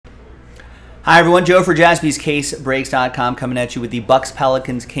Hi everyone, Joe for JaspysCaseBreaks.com coming at you with the Bucks,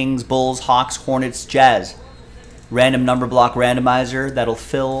 Pelicans, Kings, Bulls, Hawks, Hornets, Jazz random number block randomizer that'll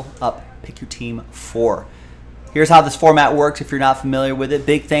fill up Pick Your Team 4. Here's how this format works if you're not familiar with it.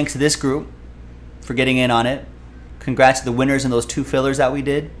 Big thanks to this group for getting in on it. Congrats to the winners in those 2 fillers that we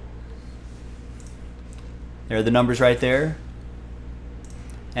did. There are the numbers right there.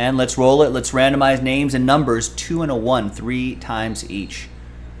 And let's roll it. Let's randomize names and numbers 2 and a 1 3 times each.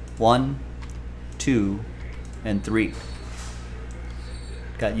 1, 2, and 3.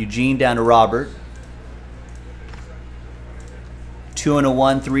 Got Eugene down to Robert. 2 and a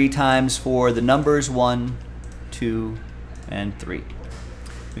 1 3 times for the numbers 1, 2, and 3.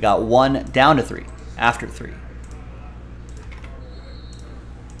 We got 1 down to 3 after 3.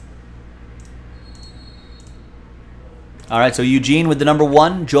 All right, so Eugene with the number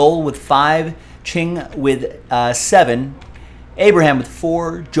 1, Joel with 5, Ching with 7, Abraham with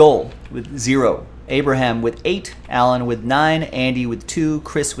 4, Joel with 0, Abraham with 8, Alan with 9, Andy with 2,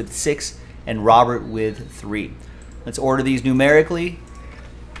 Chris with 6, and Robert with 3. Let's order these numerically.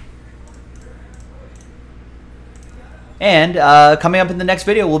 And coming up in the next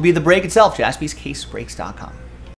video will be the break itself, JaspysCaseBreaks.com.